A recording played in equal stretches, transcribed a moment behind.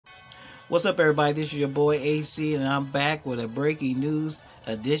What's up, everybody? This is your boy AC, and I'm back with a breaking news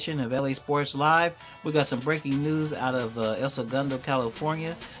edition of LA Sports Live. We got some breaking news out of El Segundo,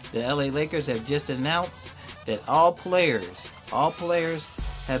 California. The LA Lakers have just announced that all players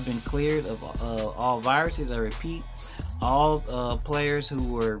have been cleared of all viruses. I repeat, all players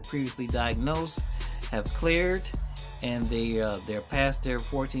who were previously diagnosed have cleared, and they're past their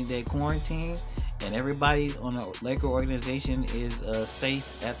 14-day quarantine. And everybody on the Laker organization is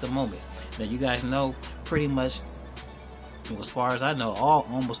safe at the moment. Now, you guys know pretty much, as far as I know,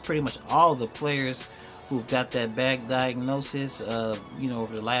 almost pretty much all the players who've got that bad diagnosis, over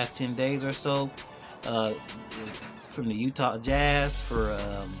the last 10 days or so, from the Utah Jazz for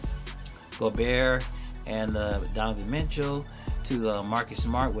Gobert and Donovan Mitchell to Marcus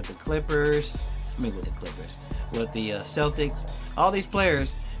Smart with the Celtics. All these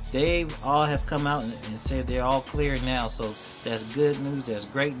players, they all have come out and said they're all clear now. So that's good news, that's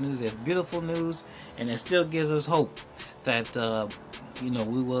great news, that's beautiful news, and it still gives us hope that we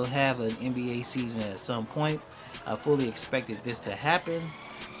will have an NBA season at some point. I fully expected this to happen.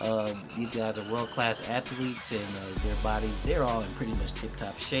 These guys are world-class athletes, and their bodies, they're all in pretty much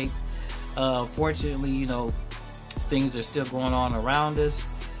tip-top shape. Fortunately, things are still going on around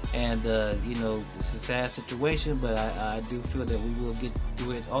us. And it's a sad situation, but I do feel that we will get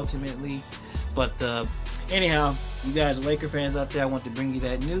through it ultimately. But anyhow, you guys, Laker fans out there, I want to bring you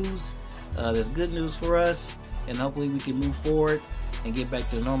that news. There's good news for us, and hopefully we can move forward and get back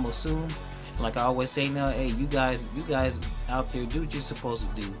to normal soon. Like I always say now, hey, you guys out there, do what you're supposed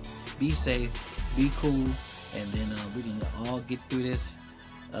to do. Be safe, be cool, and then we can all get through this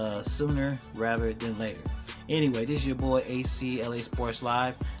sooner rather than later. Anyway, this is your boy AC, LA Sports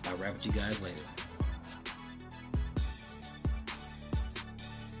Live. I'll rap with you guys later.